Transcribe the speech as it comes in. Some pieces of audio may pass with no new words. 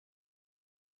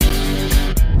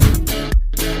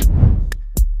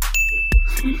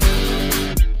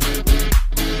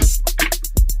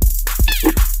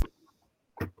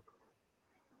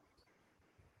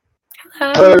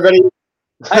Hello, everybody.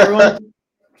 Hi, everyone.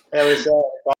 Hey, Lisa,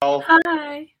 Paul.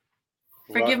 Hi.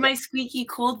 Forgive Welcome. my squeaky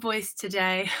cold voice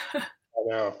today. I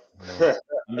know.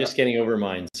 I'm just getting over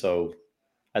mine, so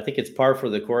I think it's par for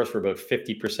the course for about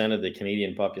 50% of the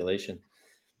Canadian population.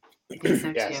 I think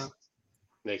so Yes, too.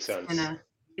 makes sense.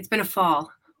 It's been a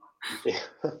fall. Yeah.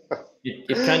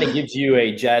 It kind of gives you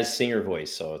a jazz singer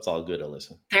voice, so it's all good,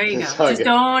 Alyssa. There you go. It's all Just good.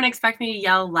 don't expect me to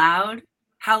yell loud.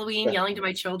 Halloween Yeah. yelling to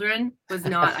my children was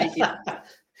not ideal.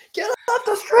 Get off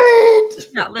the street!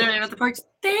 Yeah, literally at the park.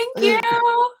 Thank you.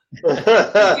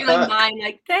 You're like mine,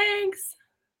 like thanks.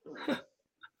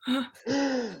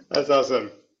 That's awesome.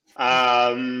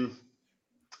 I'm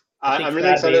really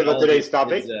Fab excited ate all about of today's his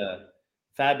topic. kids,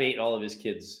 Fab ate all of his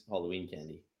kids' Halloween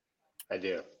candy. I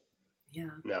do.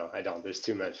 Yeah. No, I don't. There's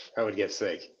too much. I would get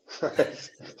sick. It's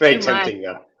very Too much. tempting,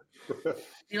 though.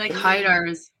 They like hide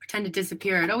ours, pretend it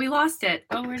disappeared. Oh, we lost it.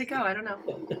 Oh, where'd it go? I don't know.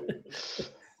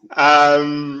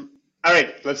 All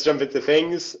right, let's jump into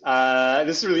things.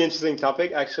 This is a really interesting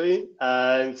topic, actually.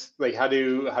 It's like how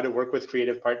to work with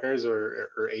creative partners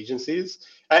or agencies.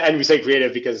 And we say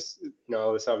creative because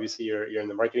it's obviously you're in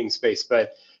the marketing space,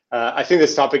 but I think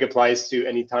this topic applies to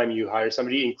any time you hire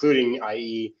somebody, including,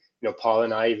 i.e., Paul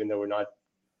and I, even though we're not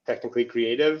technically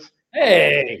creative.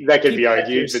 Hey, that could keep be that to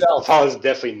argued, but yourself. Paul is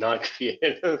definitely not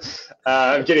creative.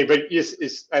 I'm kidding, but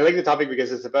I like the topic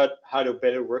because it's about how to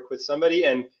better work with somebody,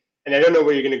 and I don't know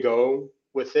where you're going to go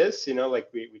with this. Like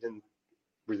we didn't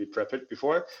really prep it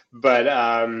before, but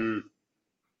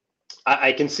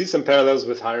I can see some parallels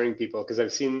with hiring people because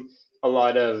I've seen a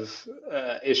lot of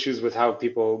issues with how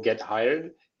people get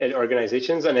hired at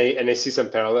organizations, and I see some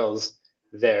parallels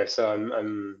there. So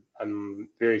I'm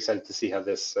very excited to see how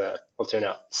this will turn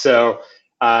out. So,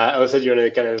 Alyssa, do you want to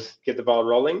kind of get the ball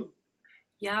rolling?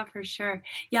 Yeah, for sure.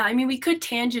 Yeah, I mean, we could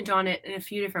tangent on it in a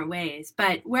few different ways,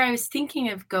 but where I was thinking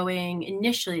of going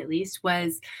initially, at least,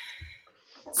 was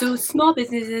so small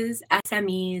businesses,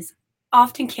 SMEs,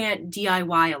 often can't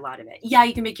DIY a lot of it. Yeah,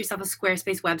 you can make yourself a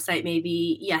Squarespace website,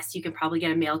 maybe. Yes, you can probably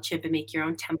get a MailChimp and make your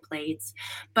own templates.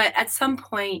 But at some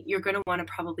point, you're going to want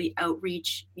to probably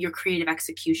outreach your creative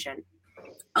execution.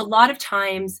 A lot of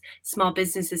times, small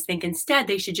businesses think instead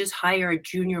they should just hire a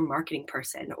junior marketing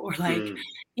person or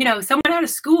someone out of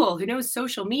school who knows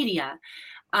social media.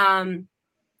 But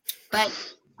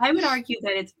I would argue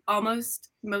that it's almost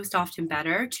most often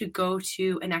better to go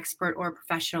to an expert or a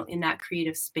professional in that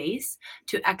creative space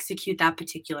to execute that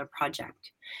particular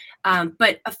project.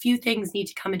 But a few things need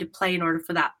to come into play in order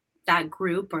for that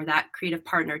group or that creative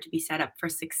partner to be set up for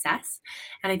success.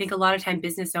 And I think a lot of time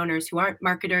business owners who aren't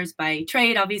marketers by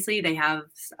trade, obviously they have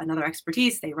another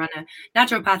expertise. They run a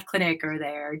naturopath clinic or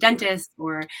they're dentists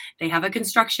or they have a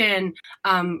construction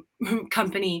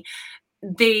company.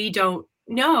 They don't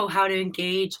know how to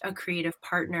engage a creative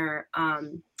partner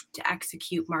to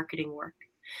execute marketing work.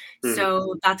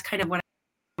 So that's kind of what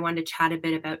I wanted to chat a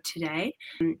bit about today,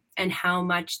 and how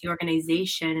much the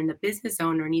organization and the business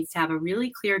owner needs to have a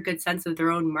really clear, good sense of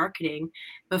their own marketing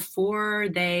before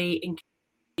they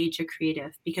engage a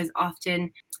creative, because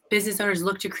often business owners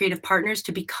look to creative partners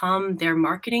to become their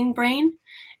marketing brain,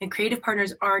 and creative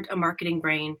partners aren't a marketing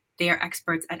brain. They are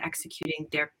experts at executing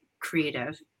their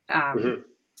creative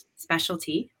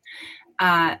specialty.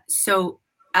 So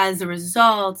as a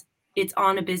result, it's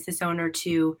on a business owner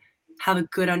to have a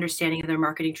good understanding of their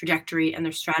marketing trajectory and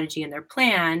their strategy and their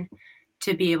plan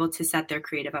to be able to set their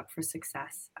creative up for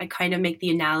success. I kind of make the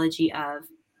analogy of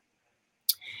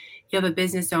you have a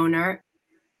business owner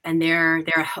and they're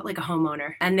like a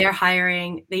homeowner and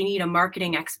they need a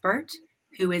marketing expert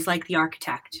who is like the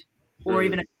architect or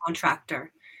even a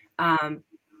contractor.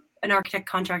 An architect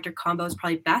contractor combo is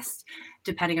probably best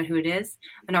depending on who it is.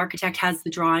 An architect has the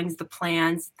drawings, the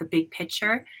plans, the big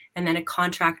picture, and then a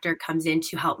contractor comes in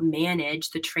to help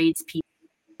manage the tradespeople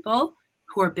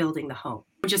who are building the home.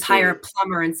 Just hire a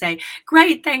plumber and say,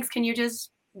 great, thanks. Can you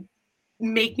just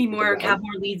make me have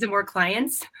more leads and more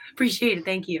clients? Appreciate it.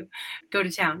 Thank you. Go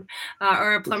to town.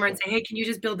 Or a plumber and say, hey, can you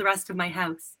just build the rest of my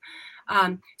house?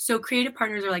 So creative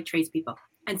partners are like tradespeople.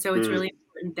 And so it's really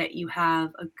important that you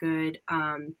have a good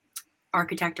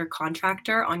architect or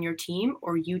contractor on your team,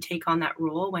 or you take on that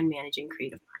role when managing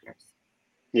creative partners.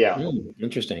 Yeah.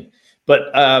 Interesting.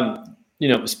 But,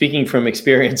 speaking from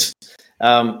experience,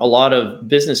 a lot of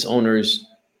business owners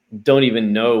don't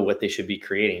even know what they should be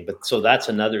creating. But so that's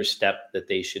another step that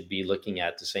they should be looking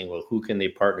at to saying, well, who can they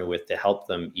partner with to help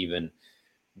them even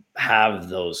have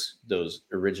those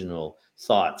original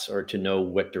thoughts, or to know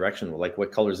what direction, like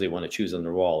what colors they want to choose on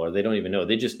the wall, or they don't even know.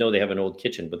 They just know they have an old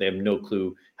kitchen, but they have no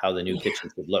clue how the new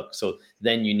kitchen could look. So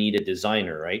then you need a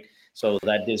designer, right? So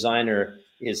that designer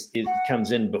it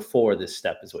comes in before this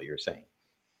step, is what you're saying.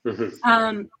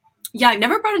 Mm-hmm. Yeah, I've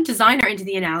never brought a designer into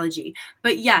the analogy,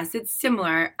 but yes, it's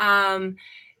similar.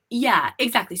 Yeah,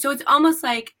 exactly. So it's almost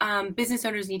like business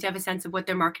owners need to have a sense of what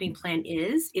their marketing plan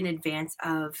is in advance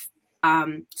of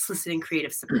soliciting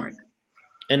creative support.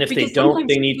 And if Because they don't, sometimes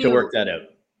they need to work that out.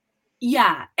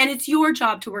 Yeah, and it's your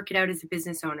job to work it out as a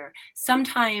business owner.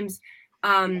 Sometimes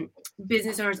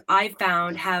business owners I've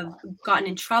found have gotten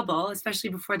in trouble, especially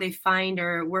before they find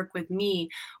or work with me,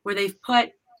 where they've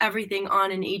put everything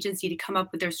on an agency to come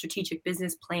up with their strategic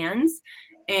business plans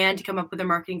and to come up with a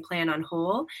marketing plan on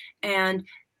whole. And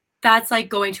that's like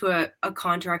going to a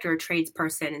contractor or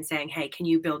tradesperson and saying, hey, can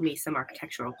you build me some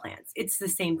architectural plans? It's the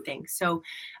same thing. So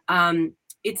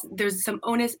there's some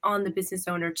onus on the business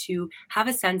owner to have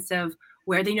a sense of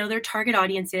where they know their target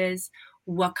audience is,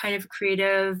 what kind of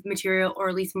creative material or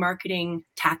at least marketing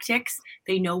tactics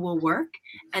they know will work,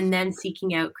 and then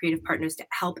seeking out creative partners to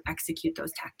help execute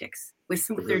those tactics with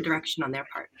some clear direction on their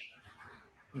part.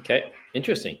 Okay,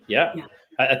 interesting. Yeah.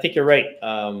 I think you're right.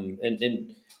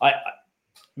 And I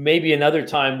maybe another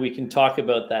time we can talk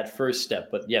about that first step,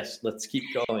 but yes, let's keep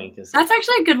going. That's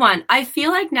actually a good one. I feel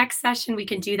like next session we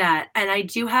can do that. And I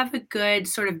do have a good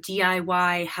sort of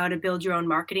DIY how to build your own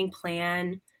marketing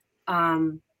plan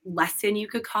lesson, you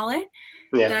could call it,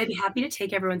 that I'd be happy to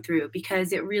take everyone through,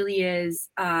 because it really is,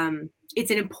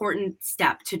 it's an important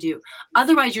step to do.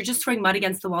 Otherwise, you're just throwing mud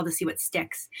against the wall to see what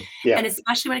sticks. And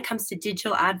especially when it comes to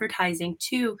digital advertising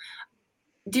too,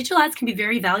 digital ads can be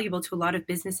very valuable to a lot of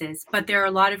businesses, but there are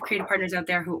a lot of creative partners out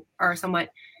there who are somewhat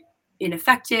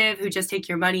ineffective, who just take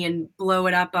your money and blow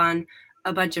it up on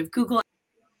a bunch of Google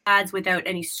ads without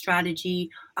any strategy,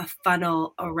 a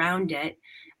funnel around it.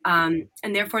 And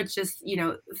therefore, it's just,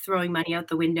 throwing money out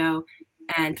the window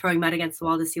and throwing mud against the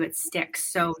wall to see what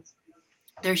sticks. So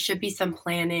there should be some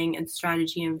planning and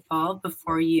strategy involved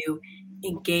before you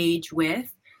engage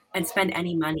with and spend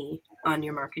any money on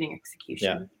your marketing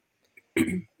execution.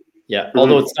 Yeah.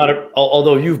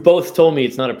 Although you've both told me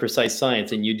it's not a precise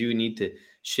science, and you do need to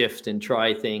shift and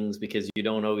try things because you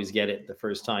don't always get it the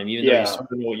first time, even though you sort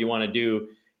of know what you want to do.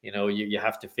 You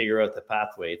have to figure out the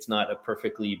pathway. It's not a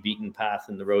perfectly beaten path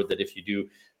in the road that if you do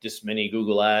just many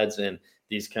Google ads and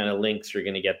these kind of links, you're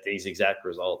going to get these exact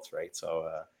results, right? So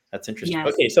that's interesting.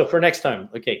 Yes. Okay, so for next time,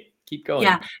 keep going.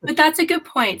 Yeah, but that's a good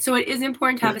point. So it is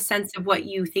important to have a sense of what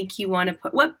you think you want to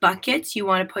put, what buckets you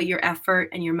want to put your effort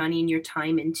and your money and your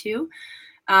time into.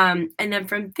 And then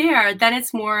from there, then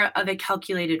it's more of a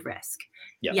calculated risk.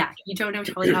 Yeah, you don't know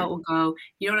totally how it will go.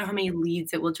 You don't know how many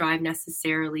leads it will drive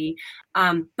necessarily.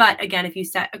 But again, if you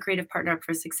set a creative partner up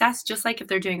for success, just like if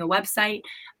they're doing a website,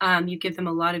 you give them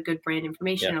a lot of good brand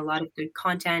information, a lot of good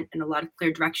content, and a lot of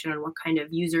clear direction on what kind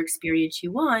of user experience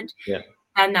you want.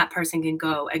 And that person can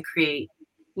go and create,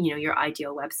 your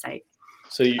ideal website.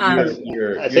 So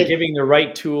you're giving the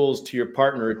right tools to your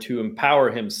partner to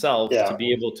empower himself to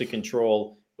be able to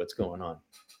control what's going on.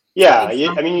 Yeah,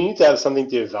 exactly. You need to have something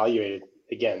to evaluate it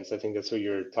against. I think that's what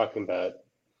you're talking about.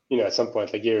 At some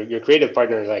point, like your creative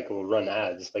partner will run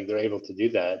ads, like they're able to do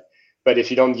that. But if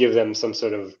you don't give them some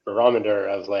sort of barometer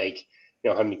of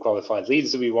how many qualified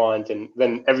leads do we want, and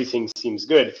then everything seems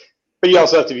good. But you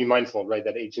also have to be mindful, right,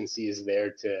 that agency is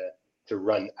there to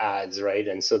run ads, right?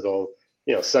 And so they'll,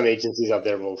 some agencies out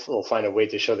there will find a way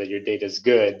to show that your data is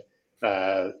good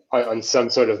on some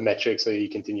sort of metric, so you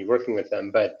continue working with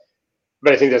them. But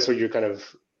I think that's what you're kind of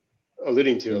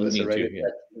alluding to, Alyssa, right?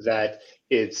 That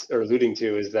it's alluding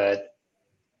to is that,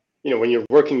 when you're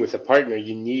working with a partner,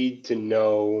 you need to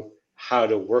know how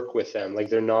to work with them. Like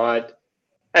they're not,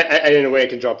 and in a way I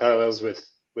can draw parallels with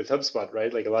HubSpot,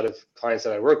 right? Like a lot of clients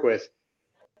that I work with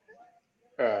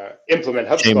implement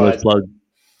HubSpot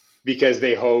because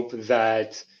they hope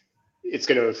that it's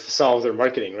going to solve their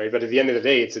marketing, right? But at the end of the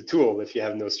day, it's a tool. If you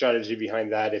have no strategy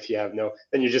behind that,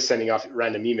 then you're just sending off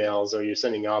random emails, or you're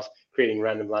creating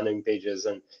random landing pages,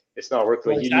 and it's not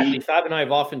working. Well, exactly. Fab and I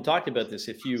have often talked about this.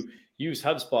 If you use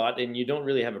HubSpot and you don't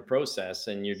really have a process,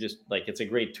 and you're just it's a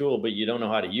great tool, but you don't know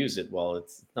how to use it, well,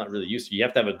 it's not really useful. You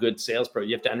have to have a good sales pro.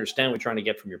 You have to understand what you're trying to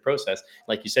get from your process.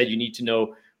 Like you said, you need to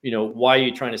know, why are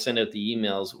you trying to send out the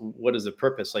emails? What is the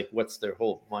purpose? Like, what's their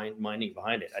whole minding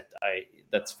behind it?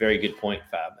 That's a very good point,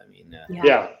 Fab. And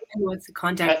what's the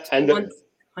content?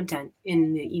 Content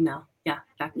in the email. Yeah,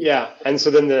 exactly. Yeah, and so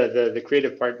then the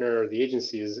creative partner or the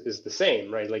agency is the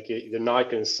same, right? Like they're not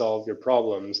going to solve your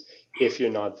problems if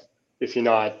you're not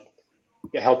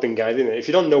helping guide them. If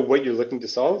you don't know what you're looking to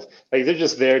solve, like they're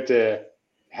just there to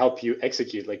help you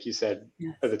execute, like you said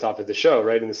at the top of the show,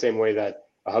 right? In the same way that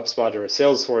a HubSpot or a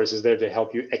Salesforce is there to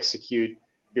help you execute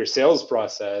your sales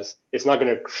process, it's not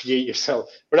going to create yourself.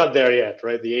 We're not there yet,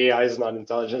 right? The AI is not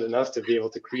intelligent enough to be able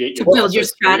to create to build your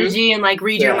strategy and like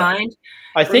read your mind.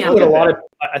 I think what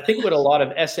a lot of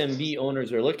SMB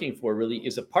owners are looking for really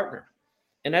is a partner.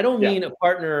 And I don't mean a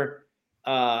partner.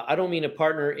 I don't mean a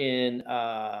partner in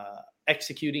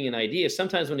executing an idea.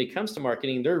 Sometimes when it comes to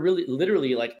marketing, they're really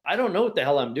literally like, I don't know what the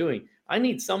hell I'm doing. I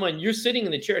need someone. You're sitting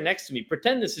in the chair next to me.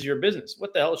 Pretend this is your business.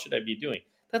 What the hell should I be doing?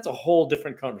 That's a whole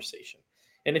different conversation.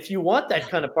 And if you want that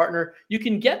kind of partner, you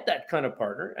can get that kind of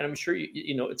partner. And I'm sure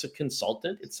you know it's a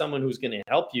consultant. It's someone who's going to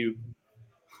help you,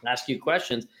 ask you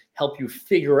questions, help you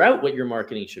figure out what your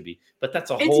marketing should be. But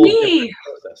that's a whole different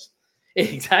process.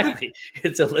 Exactly.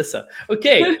 It's Alyssa.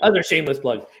 Okay. Other shameless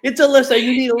plug. It's Alyssa.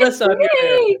 You need Alyssa.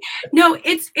 No,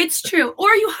 it's true. Or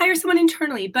you hire someone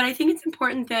internally. But I think it's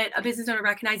important that a business owner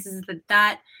recognizes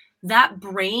that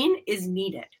brain is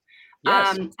needed.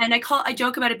 Yes. And I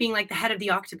joke about it being like the head of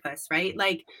the octopus, right?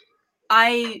 Like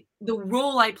the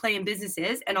role I play in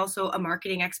businesses, and also a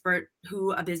marketing expert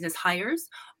who a business hires,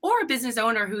 or a business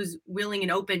owner who's willing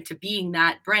and open to being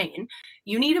that brain.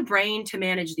 You need a brain to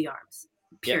manage the arms,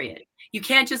 period. Yep. You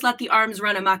can't just let the arms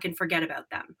run amok and forget about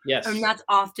them. Yes. And that's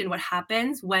often what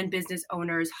happens when business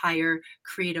owners hire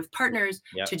creative partners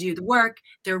to do the work.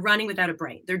 They're running without a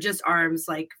brain. They're just arms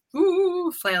like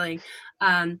flailing.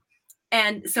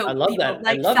 And so I love that.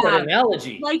 Like I love that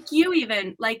analogy. Like you,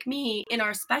 even like me, in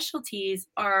our specialties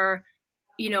are,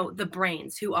 the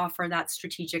brains who offer that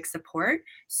strategic support,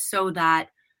 so that,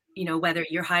 whether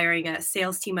you're hiring a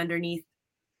sales team underneath,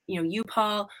 you,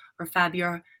 Paul, or Fab,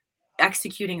 you're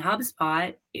executing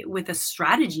HubSpot with a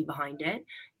strategy behind it,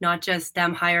 not just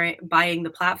them buying the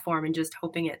platform and just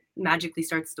hoping it magically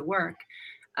starts to work.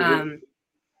 Mm-hmm.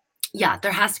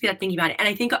 There has to be that thinking about it. And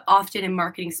I think often in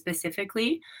marketing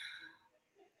specifically,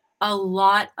 a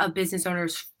lot of business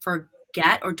owners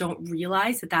forget or don't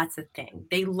realize that that's a thing.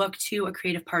 They look to a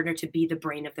creative partner to be the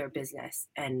brain of their business,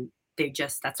 and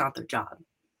that's not their job.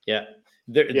 Yeah.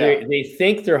 They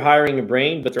think they're hiring a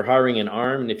brain, but they're hiring an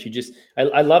arm. And if you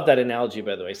I love that analogy,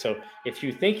 by the way. So if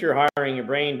you think you're hiring a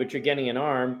brain, but you're getting an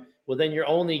arm, well, then you're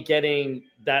only getting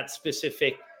that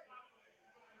specific,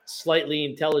 slightly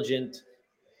intelligent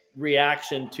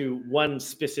reaction to one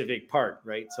specific part,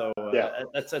 right? So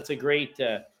that's a great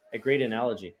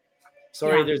analogy.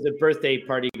 Sorry, there's a birthday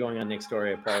party going on next door.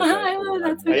 I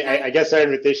apologize. I guess our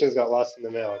invitations got lost in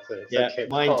the mail. So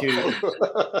mine too.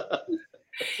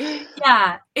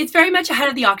 It's very much ahead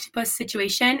of the octopus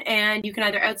situation, and you can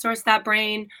either outsource that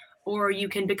brain or you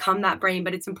can become that brain.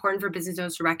 But it's important for business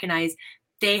owners to recognize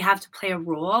they have to play a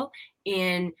role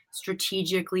in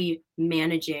strategically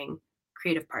managing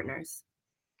creative partners.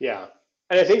 Yeah.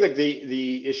 And I think like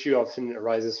the issue often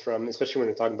arises from, especially when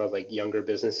we're talking about like younger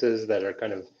businesses that are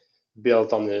kind of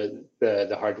built on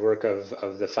the hard work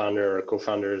of the founder or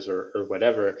co-founders or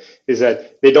whatever, is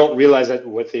that they don't realize that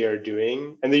what they are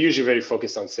doing, and they're usually very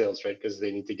focused on sales, right? Because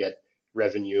they need to get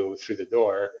revenue through the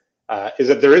door, is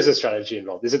that there is a strategy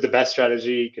involved. Is it the best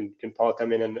strategy? Can Paul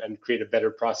come in and create a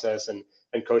better process and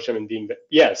coach them in being,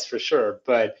 yes, for sure.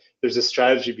 But there's a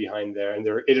strategy behind there, and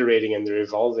they're iterating and they're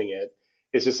evolving it.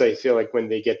 It's just, I feel like when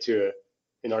they get to,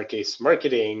 in our case,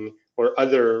 marketing or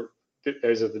other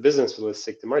areas of the business, but let's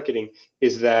stick to marketing,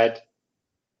 is that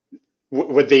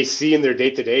what they see in their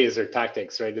day-to-day is their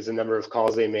tactics, right? Is the number of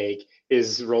calls they make,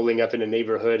 is rolling up in a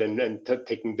neighborhood and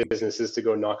taking businesses to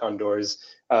go knock on doors.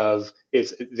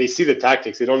 They see the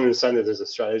tactics. They don't understand that there's a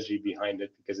strategy behind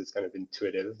it because it's kind of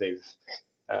intuitive. They've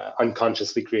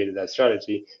unconsciously created that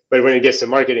strategy. But when it gets to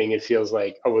marketing, it feels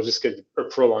like, oh, we'll just get a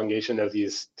prolongation of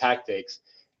these tactics.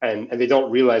 And they don't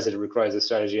realize that it requires a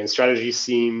strategy. And strategy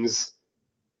seems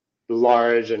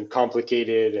large and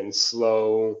complicated and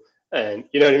slow. And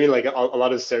you know what I mean? Like a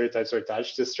lot of stereotypes are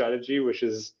attached to strategy, which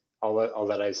is all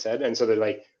that I said. And so they're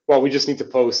like, well, we just need to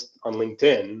post on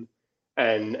LinkedIn.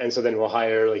 And so then we'll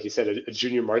hire, like you said, a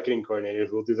junior marketing coordinator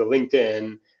who will do the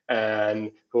LinkedIn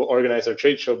and who will organize our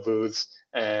trade show booths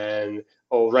and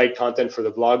will write content for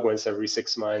the blog once every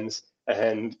 6 months.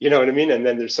 And you know what I mean? And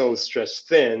then they're so stretched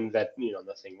thin that,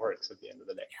 nothing works at the end of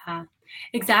the day. Yeah,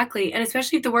 exactly. And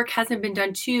especially if the work hasn't been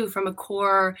done too, from a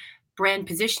core brand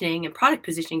positioning and product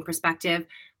positioning perspective,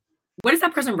 what is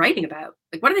that person writing about?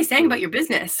 Like, what are they saying about your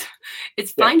business?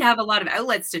 It's fine to have a lot of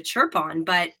outlets to chirp on,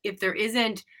 but if there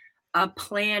isn't a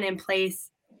plan in place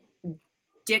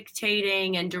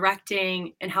dictating and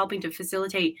directing and helping to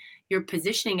facilitate your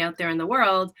positioning out there in the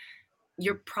world,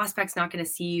 your prospect's not going to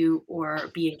see you or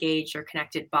be engaged or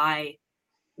connected by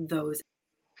those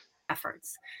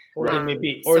efforts. Or they may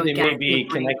be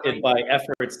connected by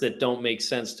efforts that don't make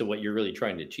sense to what you're really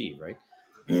trying to achieve, right?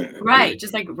 Right.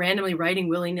 Just like randomly writing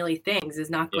willy-nilly things is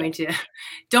not Yeah. going to,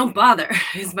 don't bother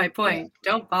is my point.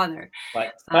 Don't bother.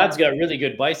 But Todd's got really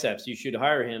good biceps. You should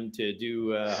hire him to do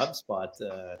HubSpot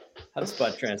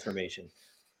transformation.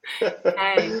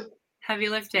 Hey, heavy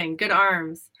lifting, good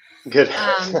arms. Good.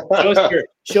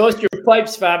 Show us your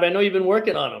pipes, Fab. I know you've been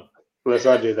working on them. Let's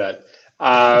not do that.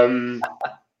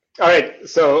 All right.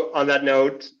 So on that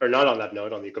note, or not on that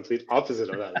note, on the complete opposite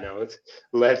of that note,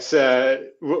 let's.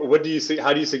 What do you see?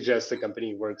 How do you suggest the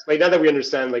company works? Like now that we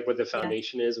understand like what the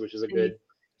foundation is, which is a good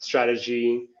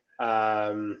strategy,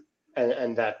 and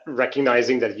that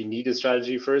recognizing that you need a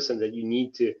strategy first, and that you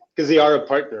need to, because they are a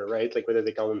partner, right? Like whether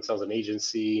they call themselves an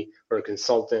agency or a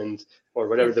consultant or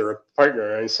whatever, they're a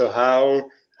partner. And so how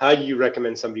do you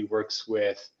recommend somebody works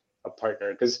with a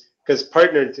partner? Because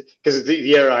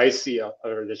the error I see,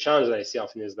 or the challenge that I see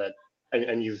often is that,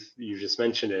 and you've just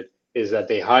mentioned it, is that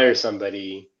they hire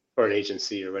somebody or an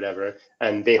agency or whatever,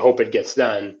 and they hope it gets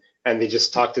done, and they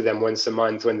just talk to them once a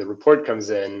month when the report comes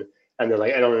in, and they're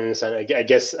like, I don't understand. I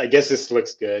guess this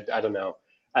looks good. I don't know.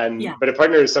 But a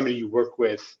partner is somebody you work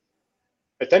with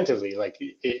attentively,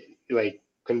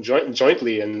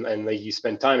 jointly, and like you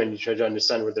spend time and you try to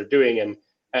understand what they're doing, and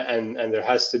there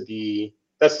has to be.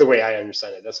 That's the way I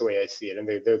understand it. That's the way I see it. And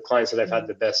the clients that I've had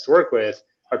the best work with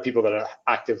are people that are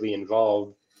actively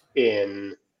involved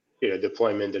in,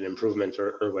 deployment and improvement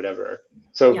or whatever.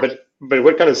 So, but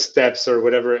what kind of steps or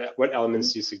what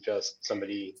elements do you suggest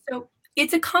somebody? So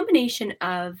it's a combination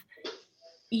of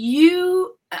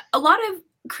a lot of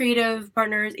creative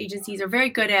partners, agencies are very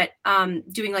good at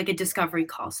doing like a discovery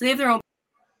call. So they have their own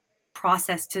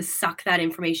process to suck that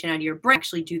information out of your brain,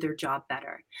 actually do their job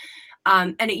better.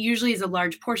 And it usually is a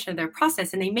large portion of their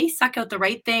process, and they may suck out the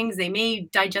right things. They may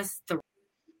digest the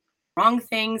wrong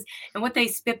things, and what they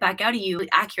spit back out of you is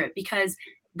accurate because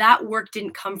that work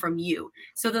didn't come from you.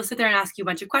 So they'll sit there and ask you a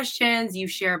bunch of questions. You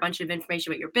share a bunch of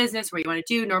information about your business, what you want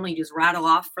to do. Normally you just rattle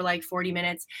off for like 40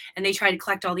 minutes, and they try to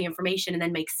collect all the information and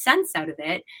then make sense out of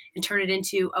it and turn it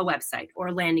into a website or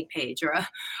a landing page or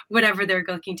whatever they're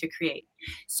looking to create.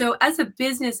 So as a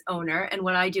business owner, and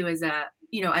what I do as a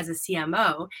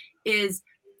CMO is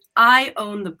I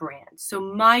own the brand. So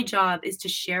my job is to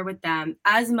share with them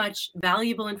as much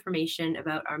valuable information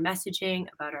about our messaging,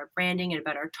 about our branding, and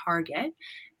about our target,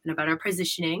 and about our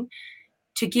positioning,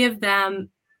 to give them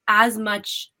as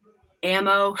much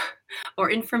ammo or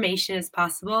information as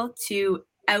possible to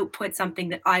output something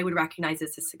that I would recognize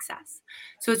as a success.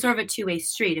 So it's sort of a two-way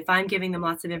street. If I'm giving them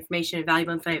lots of information and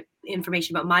valuable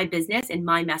information about my business and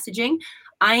my messaging,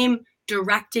 I'm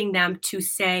directing them to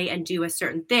say and do a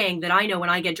certain thing that I know when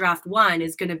I get draft one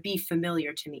is going to be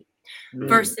familiar to me,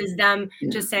 versus them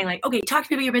just saying like, okay, talk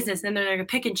to me about your business. And then they're going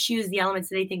to pick and choose the elements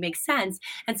that they think make sense.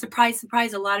 And surprise,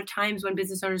 surprise, a lot of times when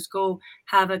business owners go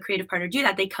have a creative partner do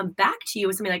that, they come back to you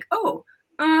with something like, oh,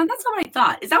 that's not what I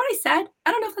thought. Is that what I said?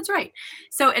 I don't know if that's right.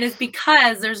 So, and it's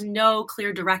because there's no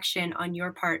clear direction on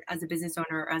your part as a business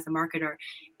owner or as a marketer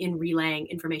in relaying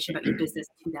information about your business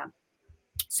to them.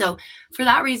 So for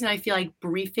that reason, I feel like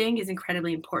briefing is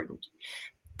incredibly important.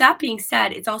 That being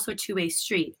said, it's also a two-way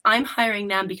street. I'm hiring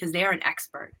them because they are an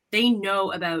expert. They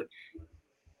know about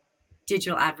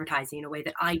digital advertising in a way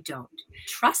that I don't.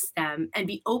 Trust them and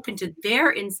be open to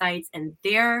their insights and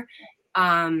their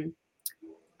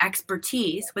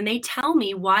expertise when they tell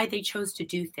me why they chose to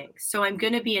do things. So I'm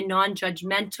going to be a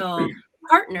non-judgmental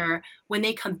partner when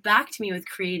they come back to me with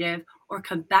creative or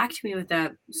come back to me with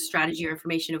a strategy or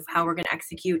information of how we're going to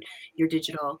execute your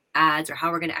digital ads or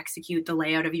how we're going to execute the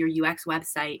layout of your UX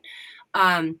website.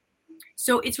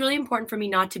 So it's really important for me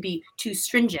not to be too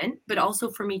stringent, but also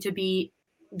for me to be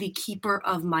the keeper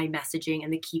of my messaging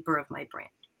and the keeper of my brand.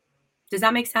 Does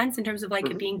that make sense in terms of like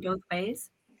it being both ways?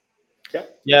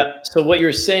 Yeah. So what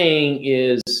you're saying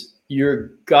is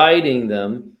you're guiding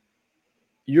them.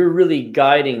 You're really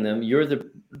guiding them. You're the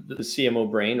CMO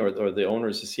brain or the owner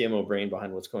is the CMO brain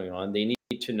behind what's going on. They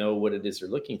need to know what it is they're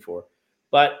looking for.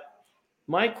 But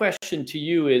my question to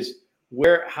you is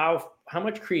how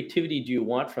much creativity do you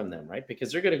want from them, right?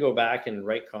 Because they're going to go back and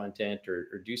write content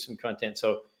or do some content.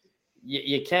 So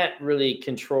you can't really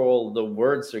control the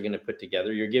words they're going to put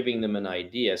together. You're giving them an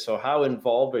idea. So how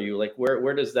involved are you? Like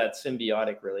where does that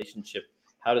symbiotic relationship,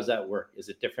 how does that work? Is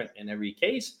it different in every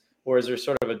case? Or is there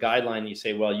sort of a guideline you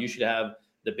say, well, you should have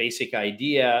the basic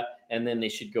idea and then they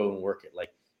should go and work it?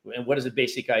 Like, and what does a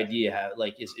basic idea have?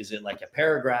 Like, is it like a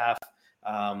paragraph?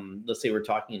 Let's say we're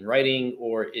talking in writing,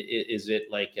 or is it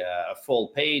like a full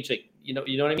page? Like, you know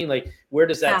what I mean? Like, where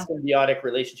does that symbiotic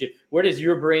relationship, where does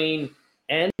your brain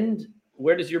end?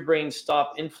 Where does your brain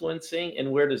stop influencing?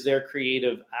 And where does their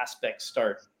creative aspect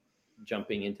start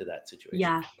jumping into that situation.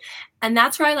 Yeah. And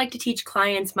that's where I like to teach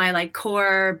clients my like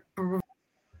core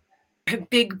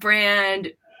big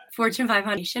brand Fortune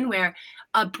 500, where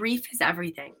a brief is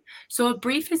everything. So a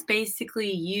brief is basically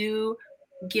you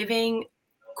giving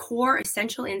core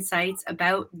essential insights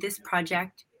about this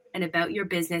project and about your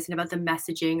business and about the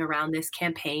messaging around this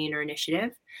campaign or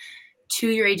initiative to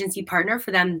your agency partner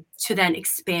for them to then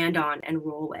expand on and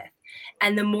roll with.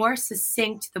 And the more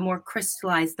succinct, the more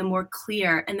crystallized, the more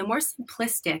clear, and the more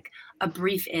simplistic a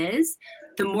brief is,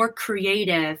 the more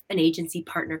creative an agency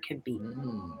partner can be.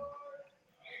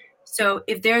 So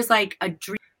if there's like a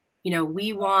dream,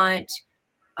 we want,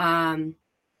 I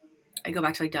go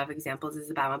back to like Dove examples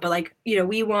is a bad one, but like,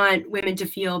 we want women to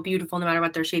feel beautiful no matter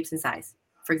what their shapes and size,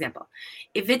 for example.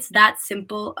 If it's that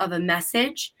simple of a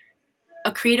message,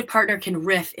 a creative partner can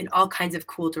riff in all kinds of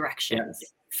cool directions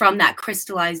from that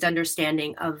crystallized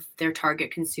understanding of their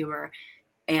target consumer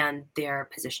and their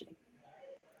positioning.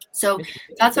 So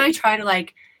that's what I try to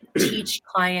like teach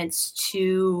clients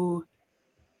to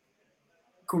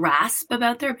grasp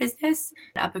about their business,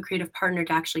 up a creative partner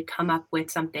to actually come up with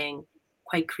something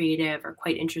quite creative or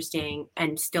quite interesting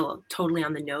and still totally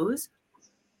on the nose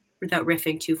without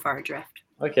riffing too far adrift.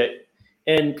 Okay.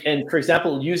 And for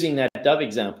example, using that Dove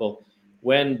example,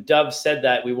 when Dove said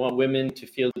that we want women to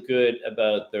feel good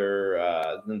about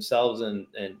their themselves and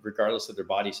regardless of their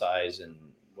body size and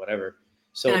whatever.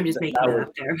 So and I'm just making that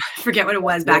up there. I forget what it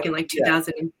was back in like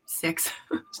 2006.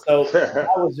 So that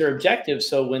was their objective.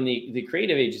 So when the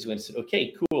creative agency went,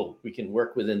 okay, cool, we can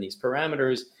work within these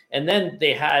parameters. And then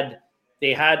they had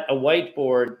a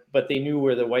whiteboard, but they knew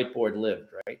where the whiteboard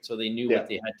lived, right? So they knew what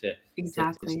they had to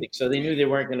exactly. To so they knew they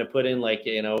weren't going to put in like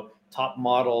top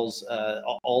models,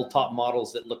 all top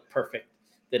models that looked perfect,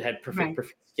 that had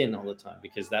perfect skin all the time,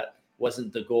 because that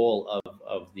wasn't the goal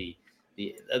of the.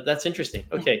 That's interesting.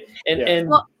 Okay, and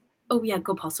well,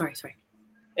 go Paul. Sorry.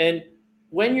 And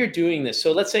when you're doing this,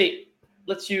 so let's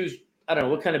use, I don't know,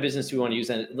 what kind of business do we want to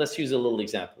use? And let's use a little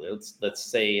example. Let's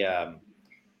say, I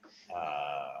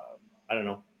don't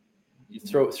know, you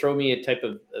throw me a type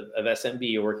of SMB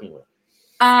you're working with.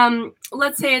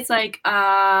 Let's say it's like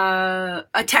a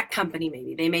tech company.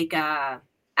 Maybe they make apps,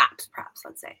 perhaps.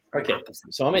 Let's say. Okay,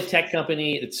 so I'm a tech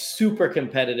company. It's super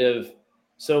competitive.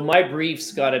 So my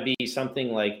brief's got to be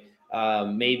something like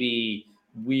maybe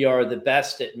we are the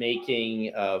best at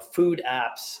making food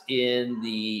apps in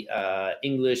the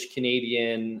English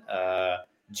Canadian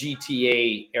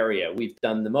GTA area. We've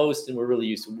done the most and we're really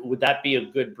used to. Would that be a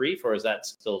good brief, or is that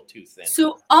still too thin?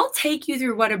 So I'll take you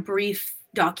through what a brief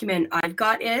document I've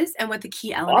got is and what the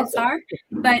key elements are.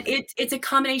 But it's a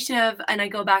combination of, and I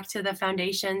go back to the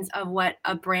foundations of what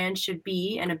a brand should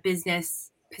be and a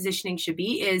business positioning should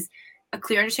be, is a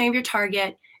clear understanding of your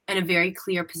target and a very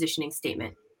clear positioning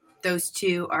statement. Those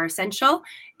two are essential.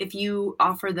 If you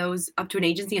offer those up to an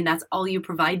agency and that's all you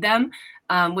provide them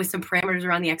with some parameters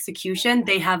around the execution,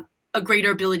 they have a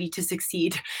greater ability to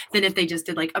succeed than if they just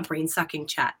did like a brain sucking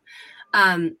chat.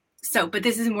 But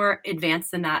this is more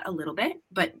advanced than that a little bit,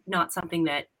 but not something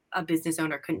that a business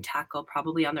owner couldn't tackle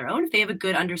probably on their own if they have a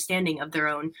good understanding of their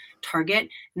own target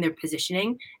and their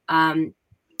positioning.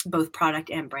 Both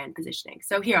product and brand positioning.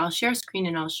 So here, I'll share a screen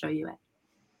and I'll show you it.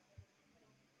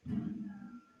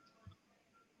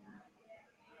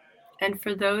 And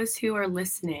for those who are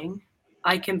listening,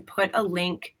 I can put a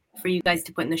link for you guys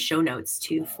to put in the show notes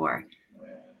too for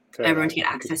everyone to get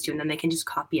access to, and then they can just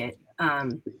copy it.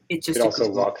 It's just you can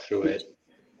also walk through it.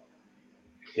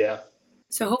 Yeah.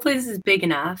 So hopefully this is big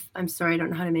enough. I'm sorry, I don't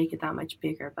know how to make it that much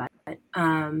bigger, but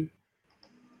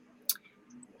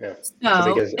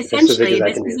So essentially,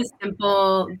 this is a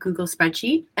simple Google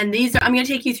spreadsheet. And I'm going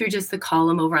to take you through just the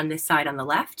column over on this side on the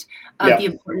left of the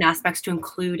important aspects to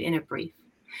include in a brief.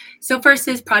 So first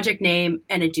is project name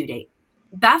and a due date.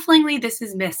 Bafflingly, this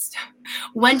is missed.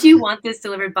 When do you want this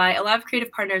delivered by? A lot of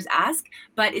creative partners ask,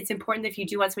 but it's important that if you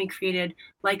do want something created,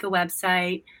 like a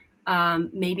website,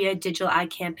 maybe a digital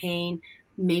ad campaign,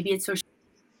 maybe it's social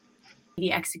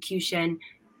media execution,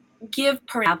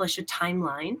 establish a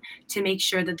timeline to make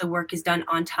sure that the work is done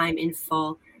on time in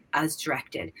full as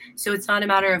directed. So it's not a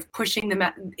matter of pushing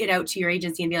it out to your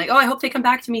agency and be like, oh, I hope they come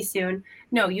back to me soon.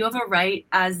 No, you have a right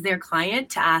as their client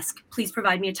to ask, please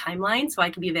provide me a timeline so I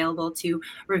can be available to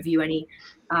review any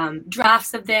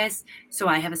drafts of this. So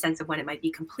I have a sense of when it might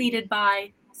be completed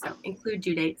by. So include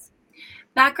due dates.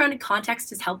 Background and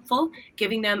context is helpful,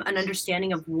 giving them an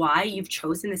understanding of why you've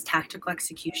chosen this tactical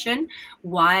execution,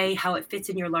 how it fits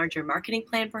in your larger marketing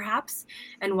plan perhaps,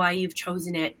 and why you've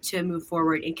chosen it to move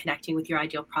forward in connecting with your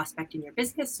ideal prospect in your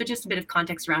business. So just a bit of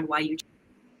context around why you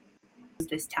chose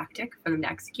this tactic for them to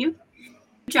execute.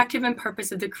 Objective and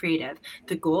purpose of the creative.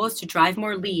 The goal is to drive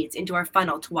more leads into our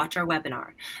funnel to watch our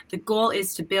webinar. The goal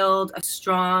is to build a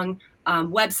strong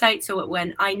website so that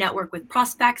when I network with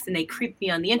prospects and they creep me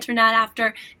on the internet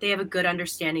after, they have a good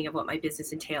understanding of what my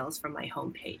business entails from my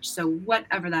homepage. So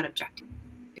whatever that objective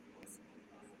is.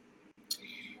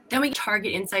 Then we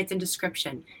target insights and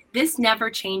description. This never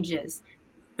changes.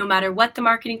 No matter what the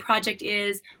marketing project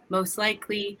is, most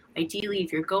likely, ideally,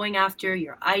 if you're going after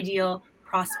your ideal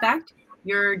prospect,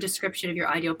 your description of your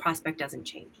ideal prospect doesn't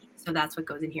change. So that's what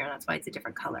goes in here, and that's why it's a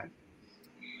different color.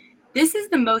 This is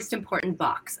the most important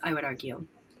box, I would argue.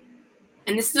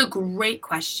 And this is a great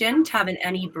question to have in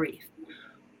any brief.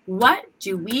 What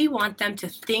do we want them to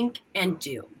think and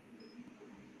do?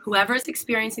 Whoever is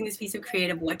experiencing this piece of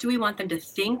creative, what do we want them to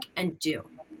think and do?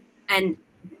 And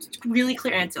really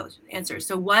clear answers.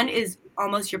 So one is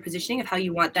almost your positioning of how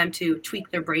you want them to tweak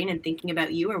their brain and thinking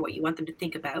about you or what you want them to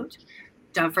think about.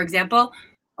 For example,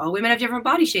 all women have different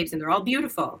body shapes and they're all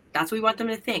beautiful. That's what we want them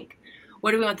to think.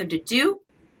 What do we want them to do?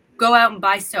 Go out and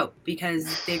buy soap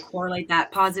because they correlate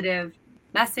that positive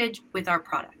message with our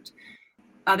product.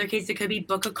 Other cases, it could be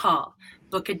book a call,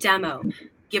 book a demo,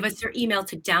 give us your email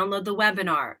to download the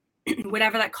webinar,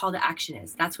 whatever that call to action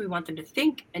is. That's what we want them to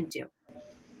think and do.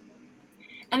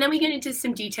 And then we get into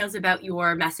some details about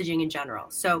your messaging in general.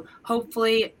 So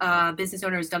hopefully a business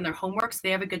owner has done their homework, so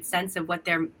they have a good sense of what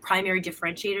their primary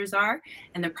differentiators are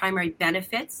and their primary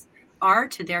benefits are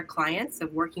to their clients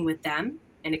of working with them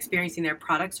and experiencing their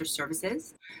products or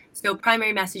services. So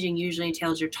primary messaging usually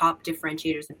entails your top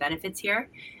differentiators and benefits here.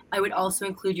 I would also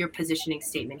include your positioning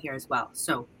statement here as well.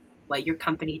 So what your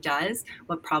company does,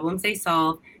 what problems they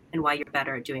solve, and why you're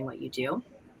better at doing what you do.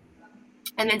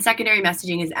 And then secondary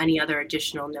messaging is any other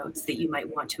additional notes that you might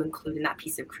want to include in that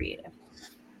piece of creative.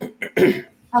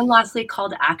 And lastly, call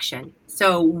to action.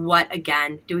 So what,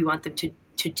 again, do we want them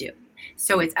to do?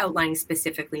 So it's outlining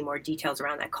specifically more details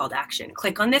around that call to action.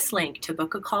 Click on this link to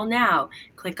book a call now.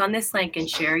 Click on this link and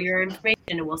share your information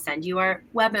and we'll send you our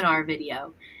webinar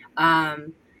video.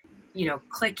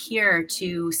 Click here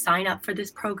to sign up for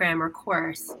this program or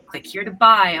course. Click here to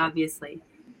buy, obviously.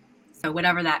 So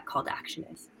whatever that call to action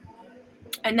is.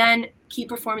 And then key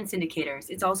performance indicators.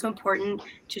 It's also important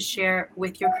to share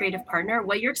with your creative partner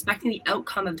what you're expecting the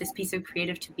outcome of this piece of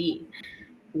creative to be,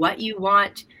 what you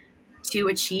want to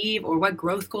achieve or what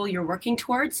growth goal you're working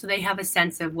towards so they have a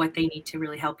sense of what they need to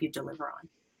really help you deliver on.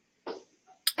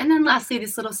 And then lastly,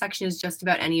 this little section is just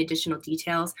about any additional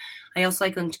details. I also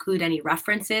like to include any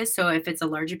references. So if it's a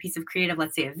larger piece of creative,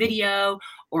 let's say a video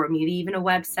or maybe even a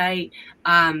website,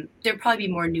 there'll probably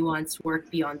be more nuanced work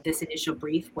beyond this initial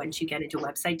brief once you get into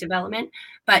website development.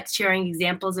 But sharing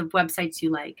examples of websites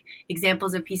you like,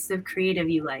 examples of pieces of creative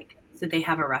you like, so they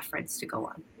have a reference to go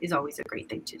on is always a great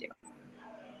thing to do.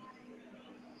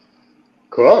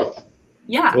 Cool.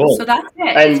 Yeah, cool. So that's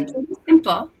it. And it's pretty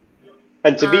simple.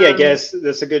 And to me, I guess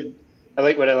that's a good,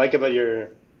 what I like about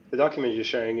the document you're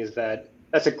sharing is that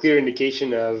that's a clear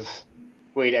indication of,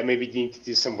 wait, I maybe need to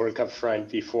do some work up front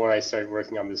before I start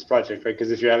working on this project, right?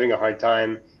 Because if you're having a hard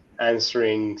time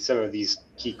answering some of these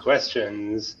key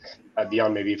questions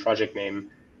beyond maybe project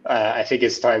name, I think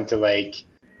it's time to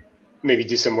maybe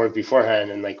do some work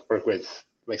beforehand and work with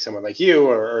someone like you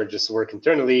or just work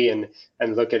internally and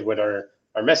look at what our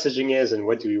messaging is and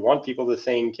what do we want people to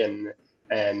think and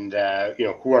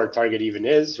who our target even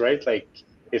is, right?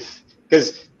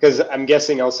 Because I'm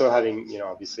guessing also having,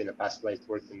 obviously in a past life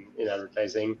worked in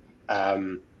advertising,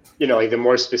 the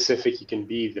more specific you can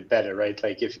be, the better, right?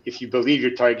 If you believe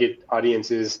your target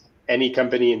audience is any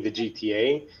company in the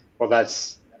GTA, well,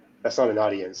 that's not an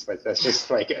audience. That's just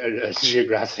a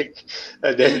geographic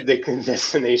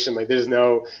destination. There's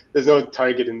no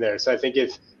target in there. So I think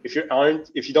if you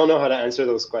don't know how to answer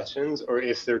those questions, or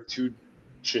if they're too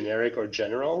generic or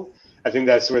general, I think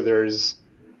that's where there's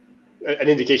an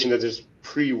indication that there's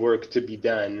pre-work to be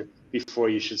done before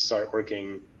you should start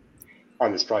working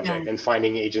on this project and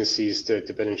finding agencies to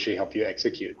potentially help you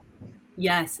execute.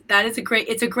 Yes, it's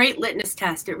a great litmus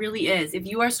test. It really is. If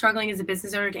you are struggling as a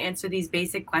business owner to answer these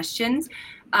basic questions,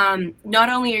 not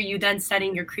only are you then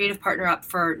setting your creative partner up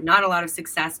for not a lot of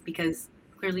success because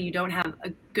clearly you don't have a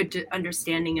good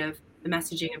understanding of the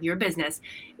messaging of your business,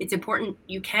 it's important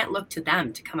you can't look to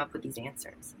them to come up with these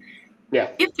answers. Yeah.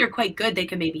 If they're quite good, they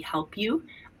can maybe help you.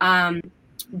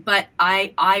 But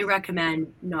I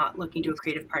recommend not looking to a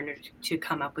creative partner to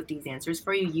come up with these answers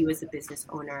for you. You as a business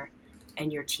owner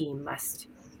and your team must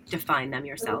define them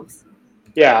yourselves.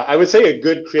 Yeah, I would say a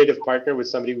good creative partner with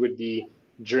somebody would be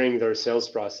during their sales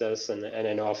process. And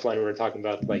I know offline we were talking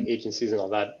about agencies and all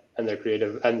that and their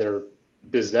creative and their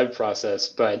biz dev process.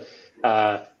 But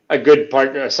a good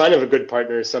partner, a sign of a good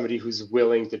partner is somebody who's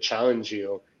willing to challenge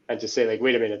you and to say like,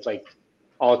 wait a minute, like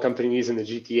all companies in the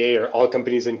GTA or all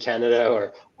companies in Canada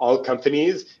or all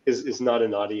companies is not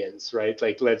an audience, right?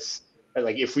 Like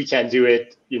if we can't do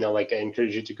it, like I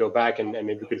encourage you to go back and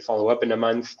maybe we could follow up in a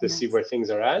month to see where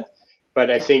things are at. But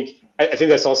I think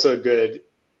that's also a good,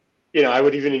 I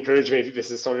would even encourage maybe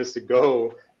business owners to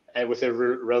go and with a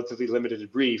relatively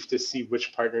limited brief to see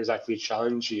which partners actually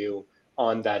challenge you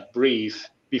on that brief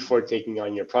before taking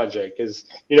on your project. Because,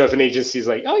 if an agency is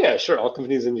like, oh yeah, sure, all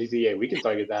companies in GTA, we can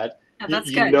target that. Yeah,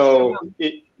 that's good.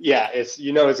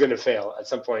 It's going to fail at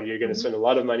some point. You're going to spend a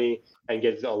lot of money and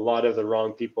get a lot of the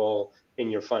wrong people in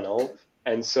your funnel.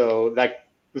 And so that's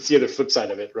the other flip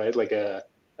side of it, right? Like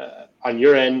on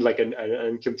your end, like an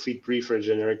incomplete brief or a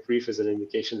generic brief is an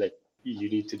indication that you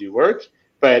need to do work.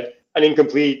 But an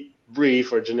incomplete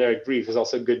brief or generic brief is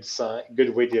also a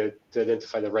good way to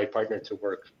identify the right partner to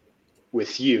work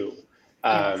with you.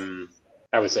 I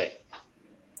would say.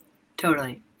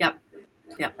 Totally. Yep.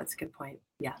 That's a good point.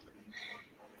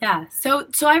 Yeah. So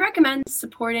I recommend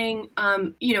supporting,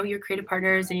 your creative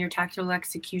partners and your tactical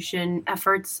execution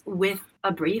efforts with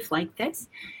a brief like this.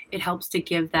 It helps to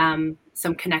give them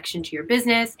some connection to your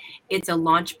business. It's a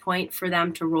launch point for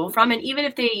them to roll from. And even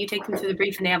if you take them through the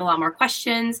brief and they have a lot more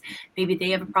questions, maybe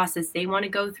they have a process they want to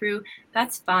go through,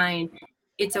 that's fine.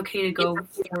 It's okay to go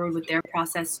forward with their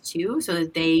process too, so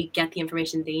that they get the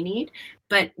information they need.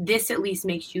 But this at least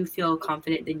makes you feel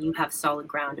confident that you have solid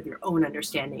ground of your own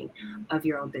understanding of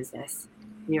your own business.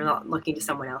 And you're not looking to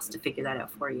someone else to figure that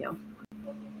out for you.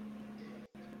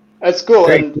 That's cool.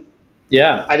 Great. And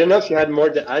yeah, I don't know if you had more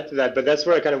to add to that, but that's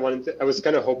where I was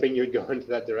kind of hoping you'd go into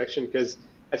that direction, because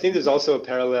I think there's also a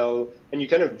parallel, and you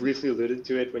kind of briefly alluded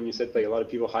to it when you said like a lot of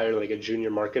people hire like a junior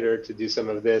marketer to do some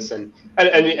of this, and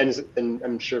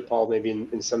I'm sure Paul, maybe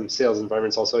in some sales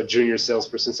environments, also a junior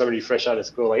salesperson, somebody fresh out of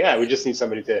school, like, yeah, we just need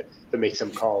somebody to make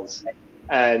some calls.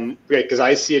 And because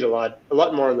I see it a lot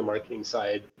more on the marketing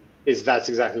side, is that's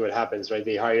exactly what happens, right?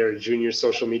 They hire a junior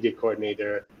social media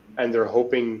coordinator, and they're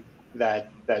hoping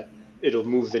that it'll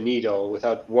move the needle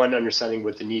without one, understanding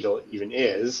what the needle even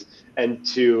is, and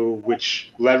two,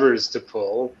 which levers to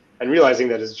pull, and realizing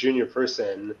that as a junior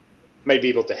person might be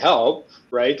able to help,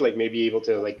 right? Like maybe able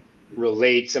to like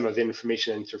relate some of the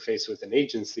information interface with an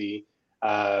agency,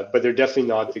 but they're definitely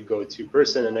not the go-to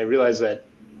person. And I realize that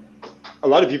a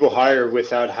lot of people hire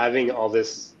without having all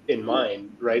this in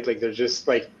mind, right? Like they're just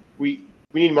like, we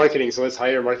need marketing, so let's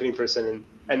hire a marketing person,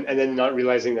 and then not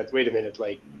realizing that, wait a minute,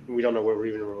 like we don't know what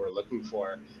we're looking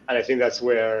for. And I think that's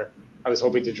where I was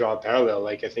hoping to draw a parallel.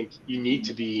 Like I think you need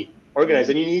to be organized,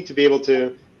 and you need to be able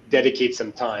to dedicate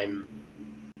some time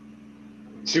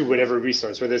to whatever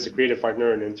resource, whether it's a creative partner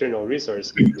or an internal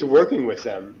resource, to working with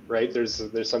them, right? There's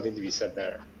something to be said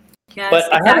there. Yes, but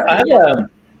exactly.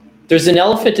 There's an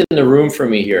elephant in the room for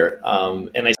me here,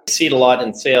 and I see it a lot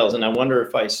in sales, and I wonder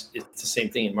if it's the same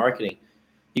thing in marketing.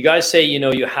 You guys say,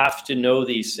 you have to know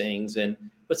these things,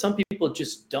 but some people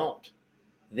just don't.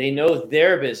 They know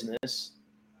their business,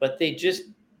 but they just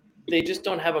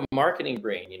don't have a marketing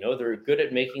brain. They're good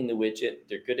at making the widget,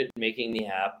 they're good at making the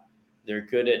app, they're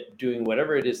good at doing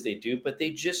whatever it is they do, but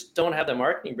they just don't have the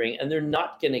marketing brain, and they're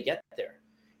not going to get there.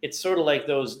 It's sort of like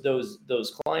those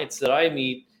clients that I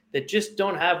meet that just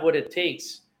don't have what it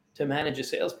takes to manage a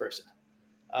salesperson.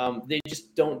 They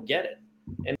just don't get it.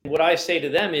 And what I say to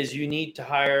them is, you need to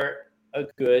hire a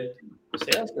good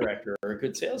sales director or a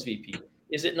good sales VP.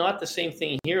 Is it not the same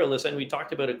thing here, Alyssa? And we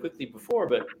talked about it quickly before,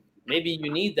 but maybe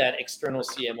you need that external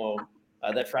CMO,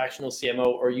 that fractional CMO,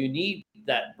 or you need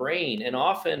that brain. And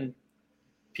often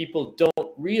people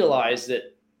don't realize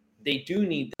that they do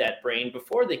need that brain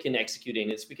before they can execute it.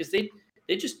 It's because they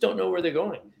just don't know where they're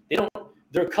going.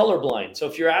 They're colorblind. So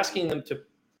if you're asking them to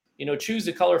choose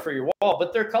a color for your wall,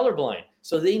 but they're colorblind.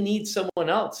 So they need someone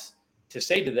else to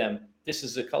say to them, this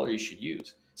is the color you should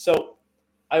use. So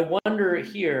I wonder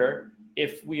here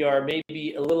if we are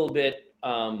maybe a little bit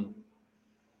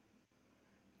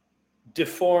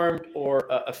deformed or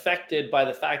affected by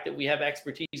the fact that we have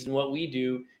expertise in what we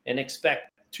do and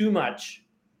expect too much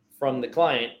from the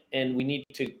client, and we need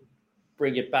to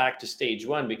bring it back to stage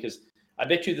one, because I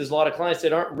bet you there's a lot of clients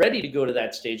that aren't ready to go to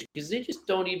that stage because they just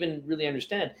don't even really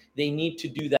understand. They need to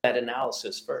do that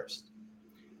analysis first.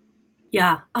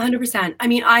 Yeah, 100%. I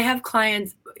mean, I have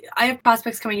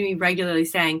prospects coming to me regularly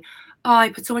saying, oh, I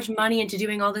put so much money into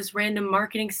doing all this random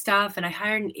marketing stuff, and I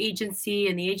hired an agency,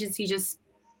 and the agency just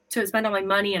to spend all my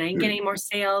money, and I didn't get any more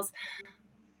sales.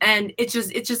 And it's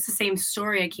just the same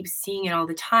story. I keep seeing it all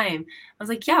the time. I was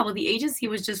like, yeah, well, the agency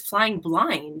was just flying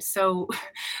blind. So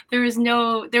there was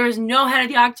no head of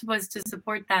the octopus to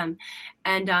support them.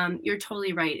 And you're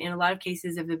totally right. In a lot of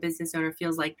cases, if a business owner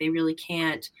feels like they really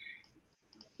can't,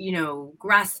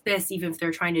 grasp this, even if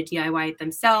they're trying to DIY it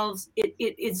themselves, it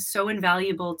is so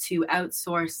invaluable to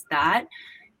outsource that,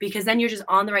 because then you're just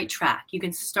on the right track. You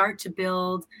can start to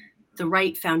build the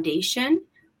right foundation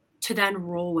to then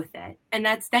roll with it. And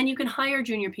then you can hire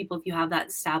junior people if you have that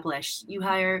established. You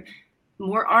hire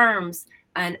more arms.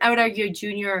 And I would argue a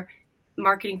junior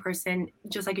marketing person,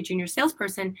 just like a junior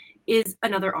salesperson, is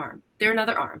another arm. They're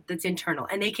another arm that's internal,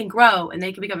 and they can grow and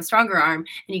they can become a stronger arm,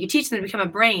 and you can teach them to become a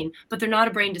brain, but they're not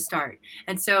a brain to start.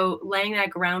 And so laying that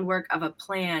groundwork of a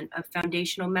plan, of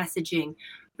foundational messaging,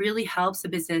 really helps a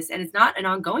business. And it's not an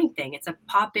ongoing thing. It's a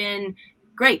pop in,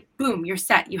 great, boom, you're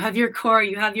set. You have your core,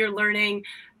 you have your learning.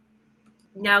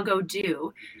 Now go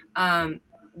do.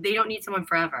 They don't need someone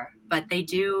forever, but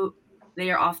they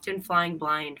are often flying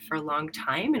blind for a long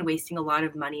time and wasting a lot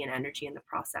of money and energy in the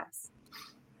process.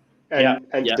 And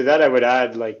to that, I would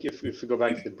add, like, if we go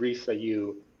back to the brief that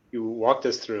you walked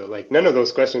us through, like, none of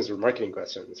those questions were marketing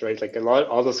questions, right? Like,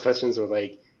 all those questions were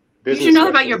like business. You should know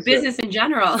about your business in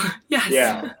general. Yes.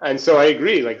 Yeah, and so I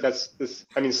agree. Like, that's this.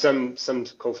 I mean, some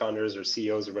co-founders or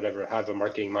CEOs or whatever have a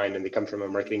marketing mind, and they come from a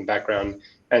marketing background,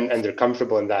 and they're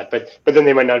comfortable in that. But then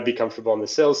they might not be comfortable on the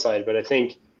sales side. But I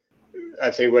think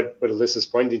what Alyssa's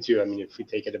pointing to, I mean, if we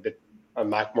take it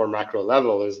more macro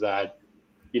level, is that,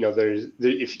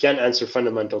 if you can't answer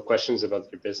fundamental questions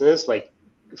about your business, like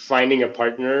finding a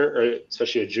partner, or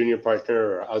especially a junior partner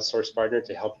or outsourced partner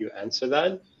to help you answer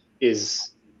that,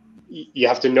 is, you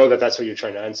have to know that that's what you're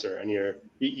trying to answer, and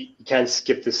you can't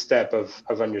skip the step of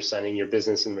understanding your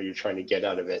business and what you're trying to get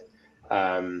out of it.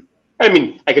 I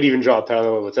mean, I could even draw a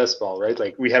parallel with S-Ball, right?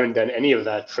 Like, we haven't done any of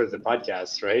that for the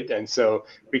podcast, right? And so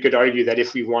we could argue that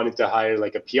if we wanted to hire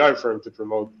like a PR firm to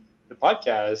promote the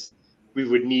podcast, we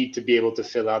would need to be able to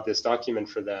fill out this document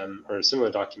for them, or a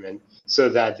similar document, so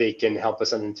that they can help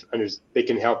us they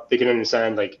can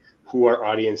understand, like, who our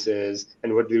audience is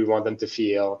and what do we want them to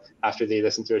feel after they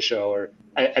listen to a show,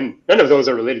 and none of those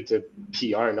are related to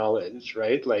PR knowledge,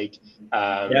 right? Like,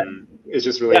 it's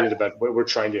just related about what we're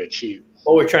trying to achieve.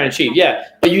 What we're trying to achieve, yeah.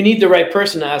 But you need the right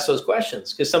person to ask those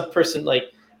questions, because some person,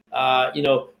 like,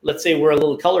 let's say we're a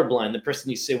little colorblind. The person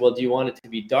needs to say, well, do you want it to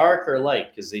be dark or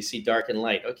light? Because they see dark and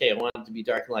light. Okay, I want it to be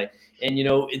dark and light. And,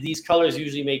 these colors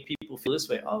usually make people feel this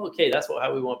way. Oh, okay, that's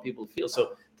how we want people to feel.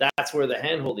 So that's where the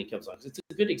hand-holding comes on. It's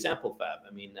a good example, Fab.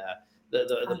 I mean,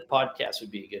 the podcast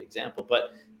would be a good example.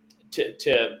 But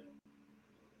to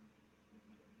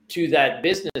that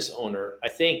business owner, I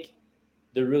think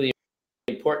the really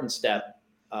important step,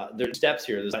 there's steps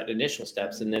here. There's initial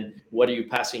steps, and then what are you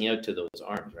passing out to those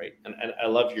arms, right? And I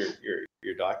love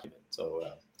your document. So,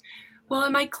 well,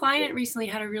 and my client recently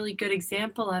had a really good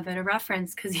example of it, a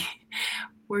reference, because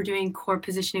we're doing core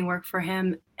positioning work for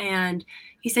him, and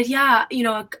he said, yeah,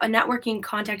 a networking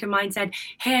contact of mine said,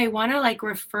 hey, I want to like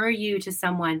refer you to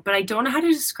someone, but I don't know how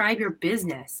to describe your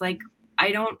business. Like,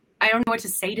 I don't know what to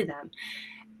say to them.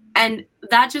 And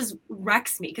that just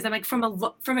wrecks me, because I'm like, from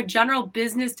a general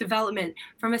business development,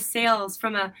 from a sales,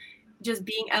 from a just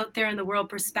being out there in the world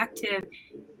perspective,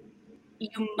 you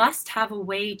must have a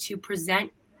way to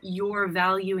present your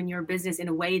value in your business in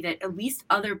a way that at least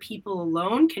other people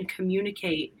alone can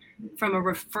communicate from a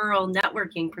referral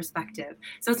networking perspective.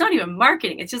 So it's not even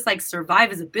marketing. It's just like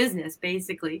survive as a business,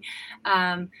 basically.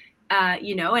 And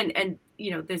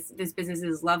this business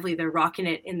is lovely. They're rocking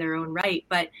it in their own right.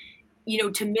 But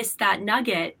to miss that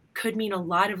nugget could mean a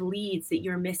lot of leads that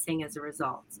you're missing as a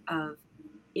result of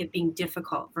it being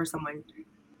difficult for someone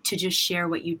to just share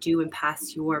what you do and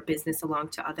pass your business along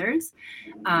to others.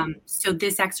 So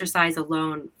this exercise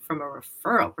alone from a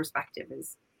referral perspective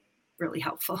is really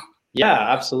helpful. Yeah,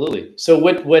 absolutely. So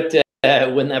what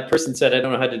when that person said, I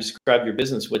don't know how to describe your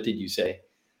business, what did you say?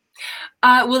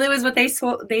 Well, it was what they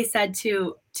said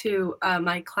to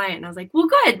my client. And I was like, well,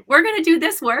 good. We're going to do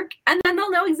this work, and then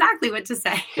they'll know exactly what to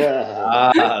say.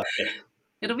 Okay.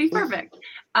 It'll be perfect.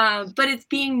 But it's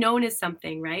being known as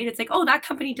something, right? It's like, oh, that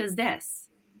company does this.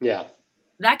 Yeah.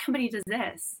 That company does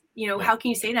this. How can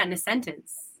you say that in a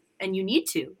sentence? And you need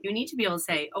to be able to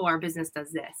say, oh, our business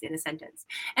does this in a sentence.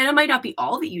 And it might not be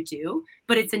all that you do,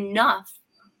 but it's enough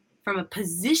from a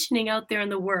positioning out there in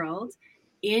the world,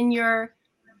 in your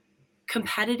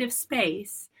competitive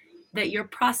space, that your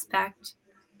prospect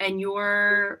and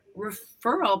your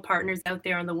referral partners out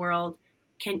there in the world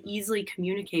can easily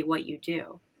communicate what you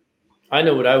do. I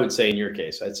know what I would say in your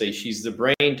case. I'd say she's the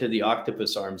brain to the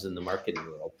octopus arms in the marketing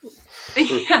world.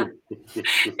 Yeah,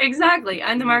 exactly.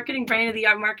 I'm the marketing brain of the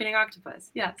marketing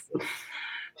octopus. Yes,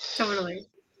 totally.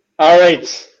 All right.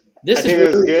 This I think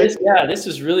that was good. this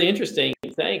is really interesting.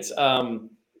 Thanks.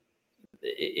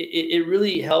 It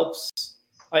really helps.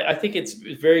 I think it's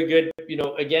very good. You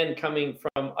know, again, coming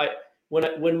from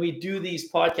when we do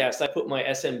these podcasts, I put my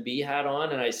SMB hat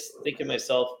on and I think of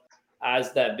myself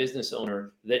as that business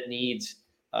owner that needs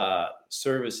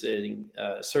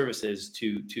services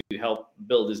to help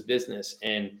build his business.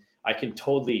 And I can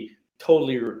totally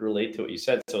relate to what you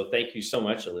said. So thank you so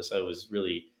much, Alyssa. It was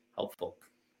really helpful.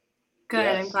 Good.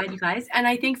 Yes. I'm glad you guys. And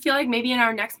I feel like maybe in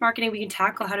our next marketing, we can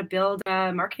tackle how to build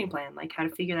a marketing plan, like how to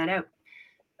figure that out.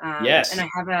 Yes. And I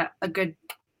have a good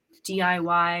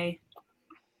DIY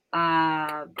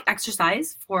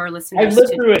exercise for listeners. I've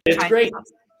lived through it. It's great.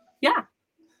 Yeah.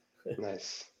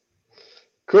 Nice.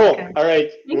 Cool. Okay. All right.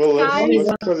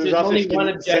 There's only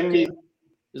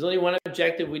one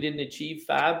objective we didn't achieve,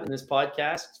 Fab, in this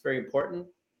podcast. It's very important.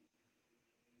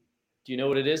 Do you know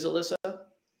what it is, Alyssa?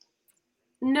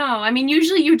 No, I mean,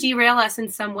 usually you derail us in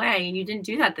some way, and you didn't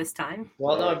do that this time.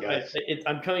 Well, no,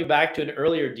 I'm coming back to an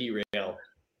earlier derail.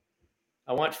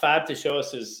 I want Fab to show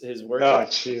us his work. Oh,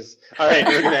 jeez. All right,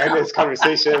 we're going to end this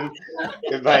conversation.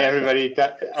 Goodbye, everybody.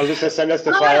 I'll just send us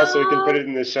the file so we can put it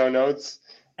in the show notes.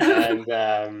 And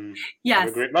yes. have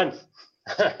a great month.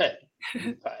 Bye,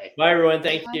 everyone.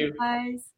 Thank you. Bye, guys.